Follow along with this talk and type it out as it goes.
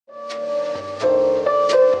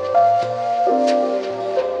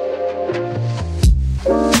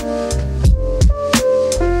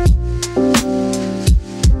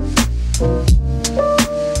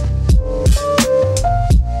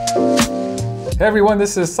Hey everyone,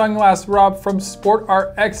 this is Sunglass Rob from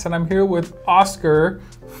SportRx, and I'm here with Oscar,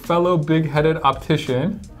 fellow big-headed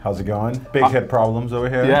optician. How's it going? Big head problems over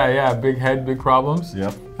here? Yeah, big head, big problems.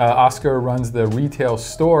 Yep. Oscar runs the retail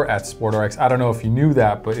store at SportRx. I don't know if you knew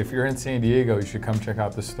that, but if you're in San Diego, you should come check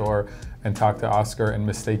out the store and talk to Oscar and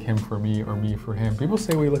mistake him for me or me for him. People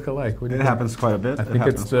say we look alike. It happens quite a bit. I think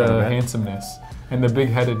it's the handsomeness and the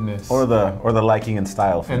big-headedness. Or the liking and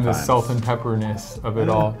style sometimes. And the salt and pepperness of it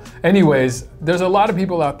all. Anyways, there's a lot of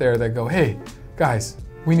people out there that go, hey, guys,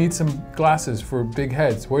 we need some glasses for big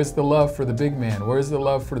heads. Where's the love for the big man? Where's the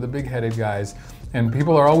love for the big-headed guys? And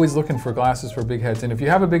people are always looking for glasses for big heads. And if you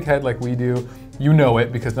have a big head like we do, you know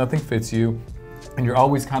it because nothing fits you. And you're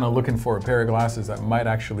always kind of looking for a pair of glasses that might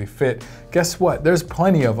actually fit. Guess what? There's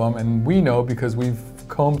plenty of them, and we know because we've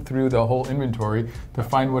combed through the whole inventory to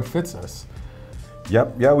find what fits us.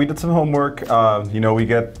 Yep, yeah, we did some homework. We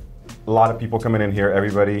get a lot of people coming in here.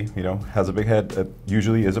 Everybody, has a big head. It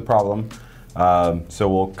usually is a problem. So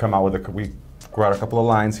we'll come out with we brought a couple of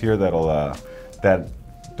lines here that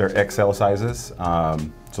they're XL sizes.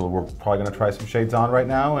 So we're probably gonna try some shades on right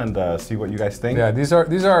now and see what you guys think. Yeah, these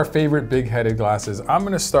are our favorite big-headed glasses. I'm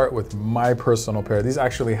gonna start with my personal pair. These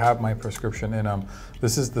actually have my prescription in them.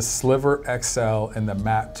 This is the Sliver XL and the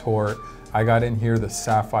Matte Tort. I got in here the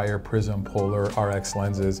Sapphire Prism Polar RX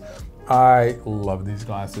lenses. I love these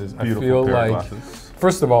glasses. Beautiful I feel pair like, of glasses.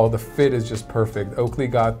 first of all, the fit is just perfect. Oakley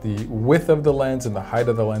got the width of the lens and the height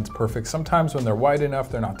of the lens perfect. Sometimes when they're wide enough,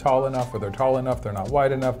 they're not tall enough, or they're tall enough, they're not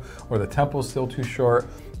wide enough, or the temple's still too short.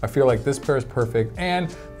 I feel like this pair is perfect, and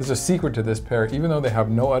there's a secret to this pair. Even though they have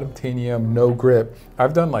no unobtainium, no grip,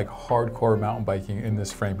 I've done like hardcore mountain biking in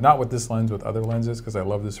this frame. Not with this lens, with other lenses, because I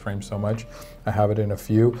love this frame so much. I have it in a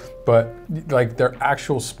few, but like they're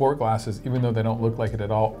actual sport glasses, even though they don't look like it at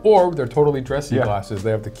all, or they're totally dressy glasses. They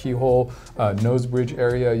have the keyhole nose bridge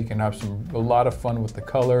area. You can have a lot of fun with the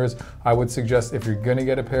colors. I would suggest if you're gonna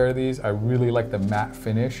get a pair of these, I really like the matte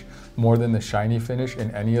finish more than the shiny finish in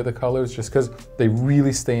any of the colors, just because they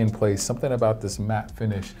really stay in place. Something about this matte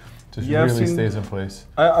finish just really stays in place.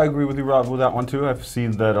 I agree with you, Rob, with that one too. I've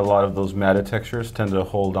seen that a lot of those matted textures tend to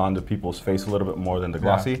hold on to people's face a little bit more than the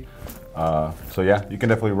glossy. So yeah, you can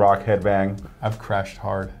definitely rock headbang. I've crashed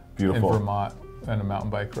hard in Vermont on a mountain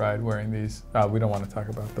bike ride wearing these. We don't want to talk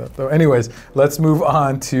about that though. Anyways, let's move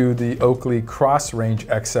on to the Oakley Cross Range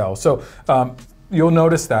XL. So you'll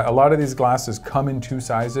notice that a lot of these glasses come in two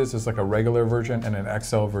sizes. There's like a regular version and an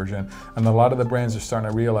XL version. And a lot of the brands are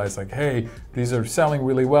starting to realize like, hey, these are selling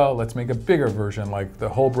really well. Let's make a bigger version. Like the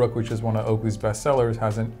Holbrook, which is one of Oakley's best sellers,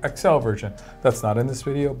 has an XL version. That's not in this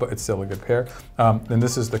video, but it's still a good pair. And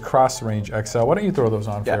this is the Cross Range XL. Why don't you throw those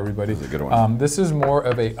on for everybody? This is a good one. This is more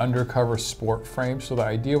of a undercover sport frame. So the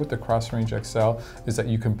idea with the Cross Range XL is that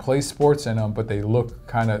you can play sports in them, but they look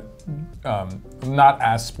kind of not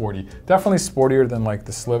as sporty. Definitely sportier than like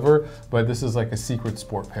the Sliver, but this is like a secret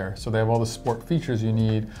sport pair. So they have all the sport features you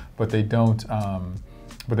need, but they don't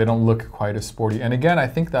look quite as sporty. And again, I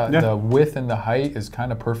think that the width and the height is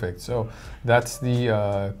kind of perfect. So that's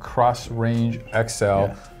the Cross Range XL.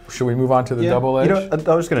 Yeah. Should we move on to the double edge? I was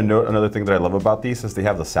just going to note another thing that I love about these is they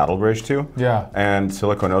have the saddle bridge too. Yeah. And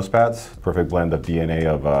silicone nose pads, perfect blend of DNA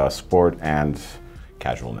of sport and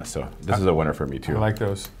casualness. So this is a winner for me too. I like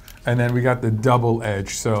those. And then we got the double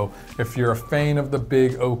edge. So if you're a fan of the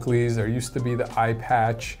big Oakleys, there used to be the eye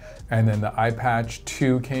patch, and then the eye patch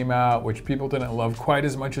 2 came out, which people didn't love quite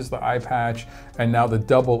as much as the eye patch. And now the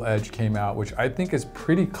double edge came out, which I think is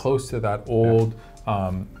pretty close to that old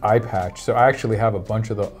eye patch. So I actually have a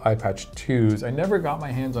bunch of the eye patch 2s. I never got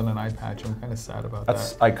my hands on an eye patch. I'm kind of sad about that.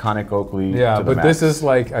 That's iconic Oakley. Yeah, but this is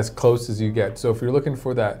like as close as you get. So if you're looking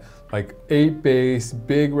for that like 8 base,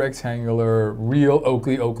 big rectangular, real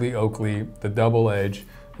Oakley, the double edge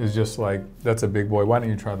is just like, that's a big boy. Why don't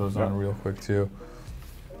you try those on real quick too?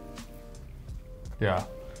 Yeah,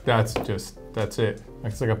 that's it.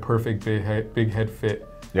 It's like a perfect big head fit.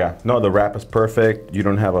 Yeah, no, the wrap is perfect. You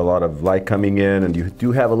don't have a lot of light coming in, and you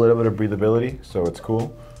do have a little bit of breathability, so it's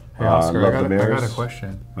cool. Hey Oscar, I got a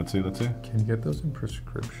question. Let's see. Can you get those in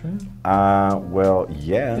prescription? Well,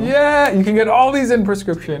 yeah. Yeah, you can get all these in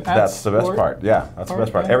prescription. That's the best part. Yeah, that's the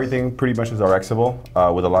best part. Everything pretty much is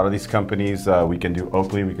RXable. With a lot of these companies, we can do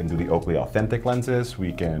Oakley. We can do the Oakley Authentic lenses.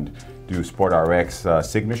 We can do SportRx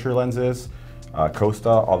signature lenses. Costa,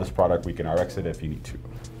 all this product, we can RX it if you need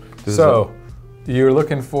to. You're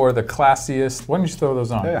looking for the classiest, why don't you throw those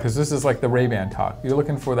on? Because this is like the Ray-Ban talk. You're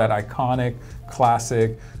looking for that iconic,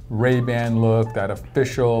 classic Ray-Ban look, that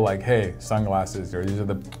official, like, hey, sunglasses. These are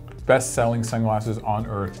the best-selling sunglasses on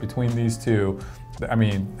earth. Between these two, I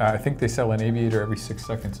mean, I think they sell an aviator every 6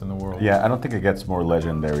 seconds in the world. Yeah, I don't think it gets more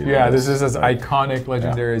legendary. Yeah, this is as iconic,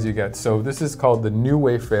 legendary as you get. So this is called the new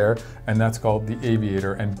Wayfarer, and that's called the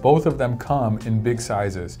Aviator, and both of them come in big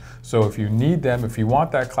sizes. So if you need them, if you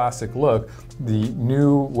want that classic look, the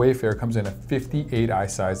new Wayfarer comes in a 58 eye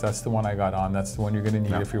size. That's the one I got on. That's the one you're going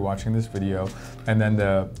to need if you're watching this video. And then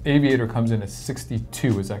the Aviator comes in a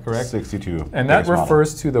 62. Is that correct? 62. And that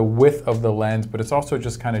refers to the width of the lens, but it's also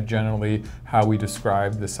just kind of generally how we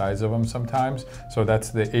describe the size of them sometimes. So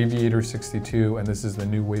that's the Aviator 62, and this is the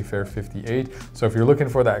new Wayfarer 58. So if you're looking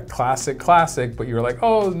for that classic, but you're like,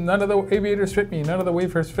 oh, none of the Aviators fit me, none of the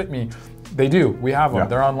Wayfarers fit me, they do. We have them.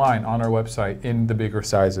 They're online on our website in the bigger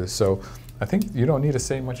sizes. So I think you don't need to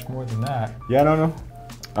say much more than that. Yeah, no.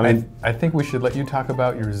 I mean, I think we should let you talk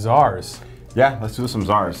about your Czars. Yeah, let's do some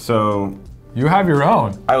Czars. So you have your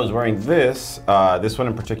own. I was wearing this. This one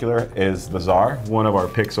in particular is the Czar, one of our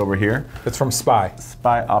picks over here. It's from Spy.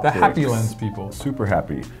 Spy Optics. The Happy Lens people. Super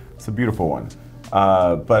happy. It's a beautiful one.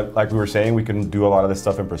 But like we were saying, we can do a lot of this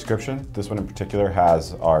stuff in prescription. This one in particular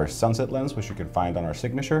has our sunset lens, which you can find on our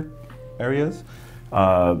signature areas.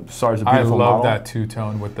 SAR's a beautiful model. I love that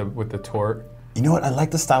two-tone with the tort. You know what? I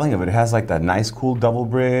like the styling of it. It has like that nice, cool double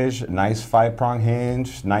bridge, nice 5-prong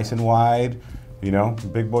hinge, nice and wide. You know,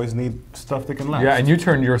 big boys need stuff that can last. Yeah, and you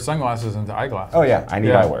turned your sunglasses into eyeglasses. Oh yeah, I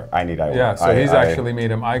need eyewear. I need eyewear. Yeah, so he's actually made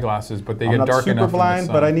them eyeglasses, but they get dark enough. I'm not super blind,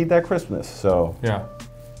 but I need that crispness. So yeah.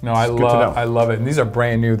 No, I love it. And these are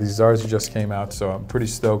brand new. These Czars just came out, so I'm pretty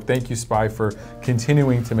stoked. Thank you, Spy, for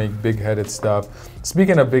continuing to make big-headed stuff.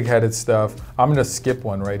 Speaking of big-headed stuff, I'm gonna skip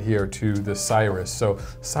one right here to the Cyrus. So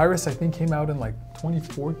Cyrus, I think, came out in like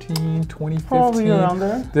 2014, 2015. Probably around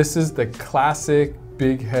there. This is the classic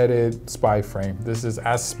big-headed Spy frame. This is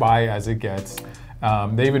as Spy as it gets.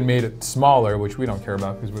 They even made it smaller, which we don't care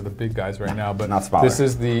about because we're the big guys right now. But not smaller. This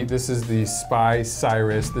is the Spy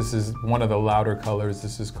Cyrus. This is one of the louder colors.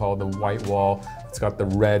 This is called the white wall. It's got the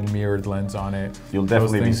red mirrored lens on it. You'll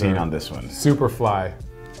definitely be seen on this one. Super fly.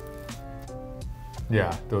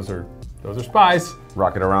 Yeah, those are Spies.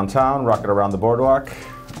 Rock it around town. Rock it around the boardwalk.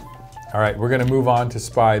 All right, we're gonna move on to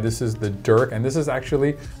Spy. This is the Dirk, and this is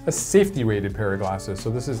actually a safety rated pair of glasses. So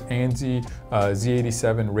this is ANSI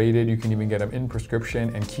Z87 rated. You can even get them in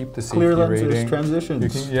prescription and keep the safety clear lenses, rating.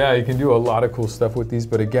 Transitions. You can do a lot of cool stuff with these,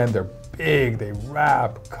 but again, they're big, they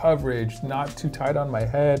wrap, coverage, not too tight on my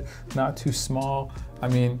head, not too small. I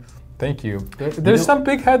mean, thank you. There's some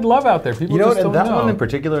big head love out there. People just don't know. That one in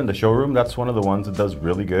particular in the showroom, that's one of the ones that does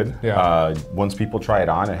really good. Yeah. Once people try it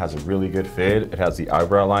on, it has a really good fit. It has the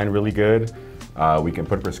eyebrow line really good. We can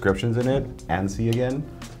put prescriptions in it and see again.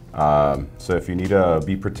 So if you need to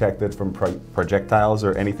be protected from projectiles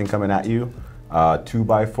or anything coming at you,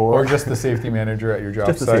 2x4. Or just the safety manager at your job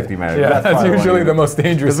site. Just the safety manager. Yeah, that's usually the most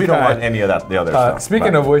dangerous. Because we don't want any of that, the other stuff.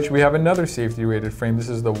 Speaking of which, we have another safety rated frame. This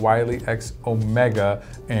is the Wiley X Omega,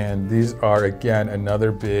 and these are again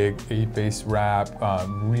another big 8-base wrap,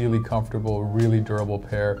 really comfortable, really durable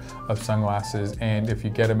pair of sunglasses. And if you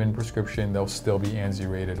get them in prescription, they'll still be ANSI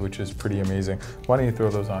rated, which is pretty amazing. Why don't you throw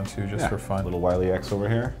those on too, just for fun? Little Wiley X over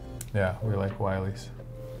here. Yeah, we like Wileys.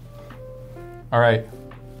 All right.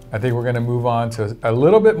 I think we're going to move on to a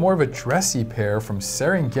little bit more of a dressy pair from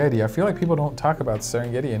Serengeti. I feel like people don't talk about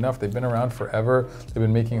Serengeti enough. They've been around forever. They've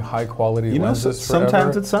been making high quality lenses forever.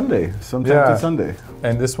 Sometimes it's Sunday. Sometimes it's Sunday.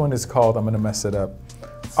 And this one is called, I'm going to mess it up,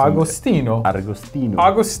 Agostino.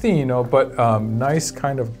 Agostino, but nice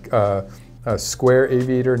kind of square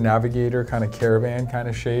aviator, navigator, kind of caravan kind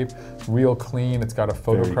of shape. Real clean. It's got a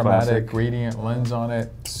photochromatic gradient lens on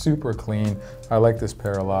it. Super clean. I like this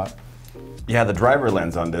pair a lot. Yeah, the driver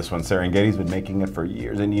lens on this one, Serengeti's been making it for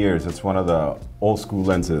years and years. It's one of the old school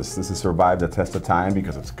lenses. This has survived the test of time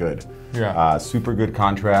because it's good. Yeah. Super good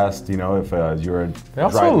contrast, you know, if you're They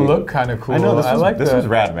also look kind of cool. I know, this was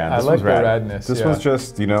rad, man. This was rad. The radness. This was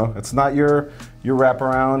just, you know, it's not your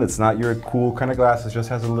wraparound, it's not your cool kind of glass, it just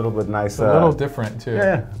has a little bit nice. It's a little different too.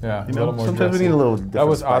 Yeah. Yeah, you a know, little more sometimes dressy. we need a little different That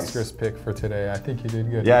was spice. Oscar's pick for today. I think you did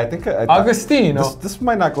good. Yeah, I think Agostino. This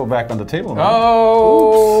might not go back on the table now.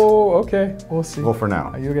 Oh, okay. We'll see. Well, for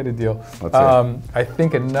now. You'll get a deal. Let's see. I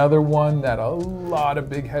think another one that a lot of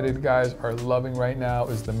big-headed guys are loving right now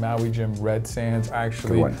is the Maui Jim Red Sands. I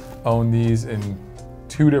actually own these in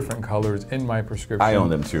 2 different colors in my prescription. I own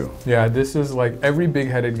them too. Yeah, this is like every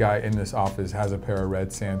big-headed guy in this office has a pair of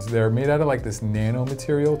Red Sands. They're made out of like this nano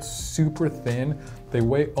material. It's super thin. They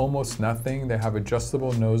weigh almost nothing. They have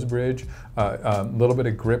adjustable nose bridge, a little bit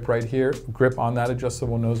of grip right here, grip on that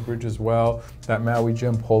adjustable nose bridge as well. That Maui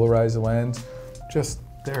Jim polarized lens. Just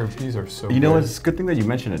These are so You know, good. it's a good thing that you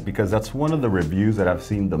mentioned it, because that's one of the reviews that I've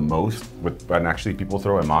seen the most when actually people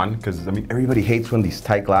throw them on. Because I mean, everybody hates when these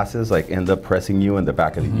tight glasses like end up pressing you in the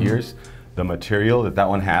back of the ears. The material that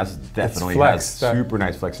one has definitely has super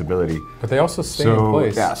nice flexibility. But they also stay in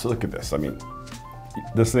place. Yeah, so look at this. I mean,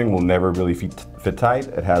 this thing will never really fit tight.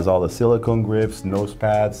 It has all the silicone grips, nose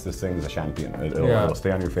pads. This thing is a champion. It'll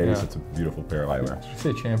stay on your face. Yeah. It's a beautiful pair of eyewear. Did you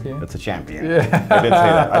say champion? It's a champion. Yeah. I did say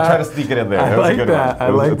that. I tried to sneak it in there. I like that. I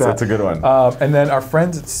like that. It's a good one. And then our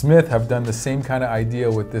friends at Smith have done the same kind of idea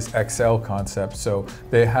with this XL concept. So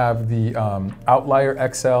they have the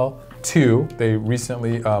Outlier XL 2. They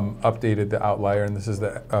recently updated the Outlier, and this is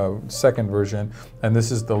the second version. And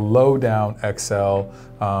this is the Lowdown XL.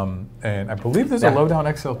 And I believe there's a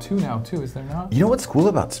Lowdown XL 2 now too, is there not? You know what's cool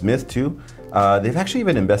about Smith too? They've actually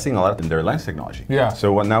been investing a lot in their lens technology. Yeah.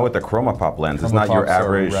 So now with the Chroma Pop lens, it's not your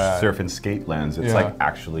average surf and skate lens. It's like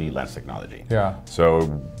actually lens technology. Yeah.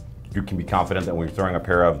 So you can be confident that when you're throwing a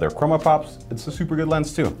pair of their Chroma Pops, it's a super good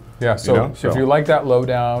lens too. Yeah, so if you like that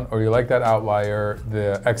Lowdown or you like that Outlier,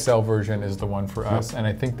 the XL version is the one for us. And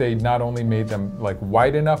I think they not only made them like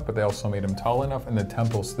wide enough, but they also made them tall enough, and the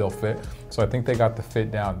temples still fit. So I think they got the fit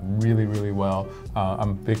down really, really well.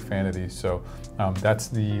 I'm a big fan of these. So that's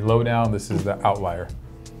the Lowdown. This is the Outlier.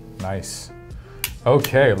 Nice.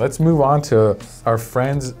 Okay, let's move on to our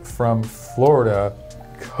friends from Florida.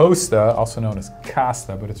 Costa, also known as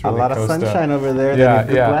Costa, but it's really Costa. A lot of sunshine over there. Yeah,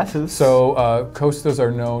 good glasses. So Costas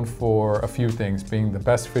are known for a few things: being the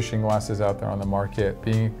best fishing glasses out there on the market,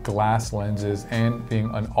 being glass lenses, and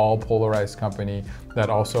being an all-polarized company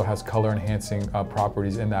that also has color-enhancing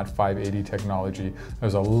properties in that 580 technology.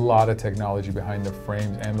 There's a lot of technology behind the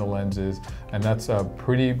frames and the lenses, and that's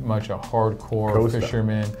pretty much a hardcore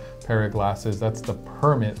fisherman pair of glasses. That's the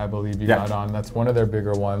Permit, I believe you got on. That's one of their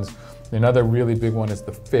bigger ones. Another really big one is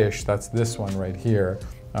the Fish. That's this one right here.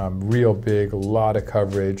 Real big, a lot of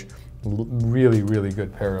coverage. Really, really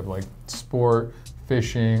good pair of like sport,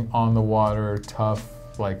 fishing, on the water, tough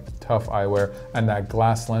eyewear. And that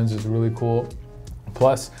glass lens is really cool.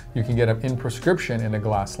 Plus, you can get them in prescription in a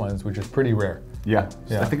glass lens, which is pretty rare. Yeah.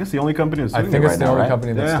 I think it's the only company that's doing it right now. I think it's the only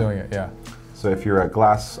company that's doing it, yeah. So if you're a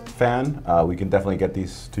glass fan, we can definitely get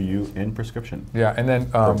these to you in prescription. Yeah, and then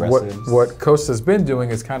what Costa's been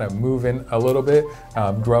doing is kind of moving a little bit,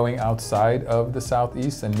 growing outside of the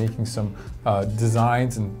Southeast and making some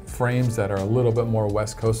designs and frames that are a little bit more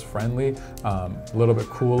West Coast friendly, a little bit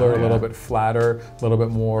cooler, a little bit flatter, a little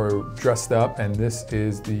bit more dressed up. And this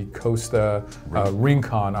is the Costa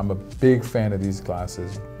Rincon. I'm a big fan of these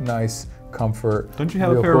glasses. Nice. Comfort. Don't you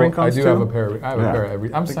have a pair of Rincons too? I do have a pair. I have a pair of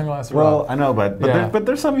every. I'm Sunglass Rob. Well, I know, but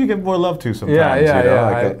there's some you give more love to sometimes.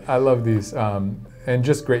 I love these. And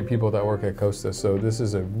just great people that work at Costa. So this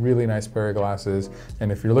is a really nice pair of glasses. And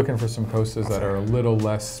if you're looking for some Costas that are a little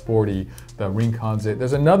less sporty, the Rincons it.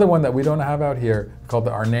 There's another one that we don't have out here called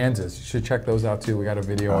the Arnanzas. You should check those out too. We got a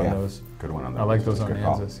video on those. Good one on that. I like those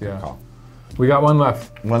Arnanzas. Yeah. We got one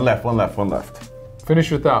left. One left.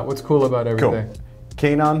 Finish with that. What's cool about everything? Cool.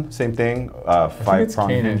 Canon, same thing. 5-prong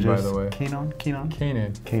hinges. By the way. Canon.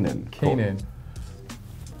 Cool.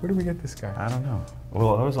 Where did we get this guy? I don't know.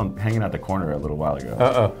 Well, I was hanging out the corner a little while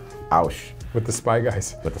ago. Ouch. With the Spy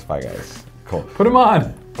Guys. Cool. Put them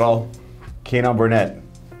on. Well, Canon Burnett.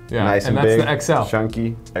 Yeah, nice and that's big. The XL.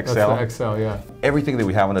 Chunky. XL. That's the XL, yeah. Everything that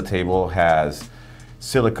we have on the table has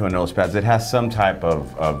silicone nose pads. It has some type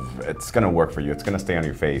of it's going to work for you. It's going to stay on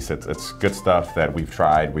your face. It's good stuff that we've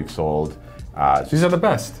tried, we've sold. These are the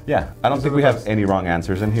best. Yeah, I don't think we have any wrong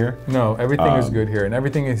answers in here. No, everything is good here, and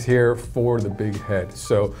everything is here for the big head.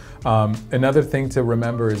 So another thing to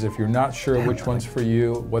remember is if you're not sure which one's for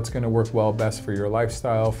you, what's going to work well best for your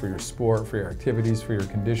lifestyle, for your sport, for your activities, for your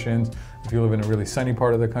conditions. If you live in a really sunny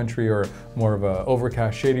part of the country or more of an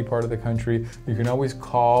overcast, shady part of the country, you can always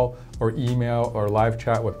call or email or live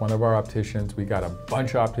chat with one of our opticians. We got a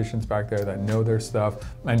bunch of opticians back there that know their stuff.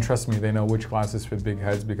 And trust me, they know which glasses fit big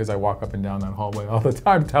heads because I walk up and down that hallway all the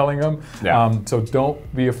time telling them. Yeah. So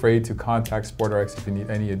don't be afraid to contact SportRx if you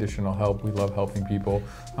need any additional help. We love helping people.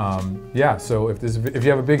 So if you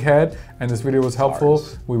have a big head and this video was helpful,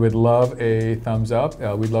 we would love a thumbs up.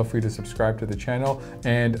 We'd love for you to subscribe to the channel.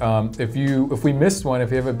 And if we missed one, if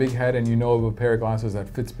you have a big head and you know of a pair of glasses that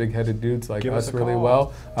fits big-headed dudes like us really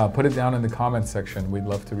well, put it down in the comments section. We'd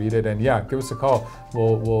love to read it. And yeah, give us a call.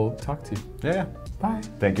 We'll talk to you. Yeah. Bye.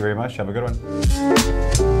 Thank you very much. Have a good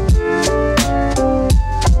one.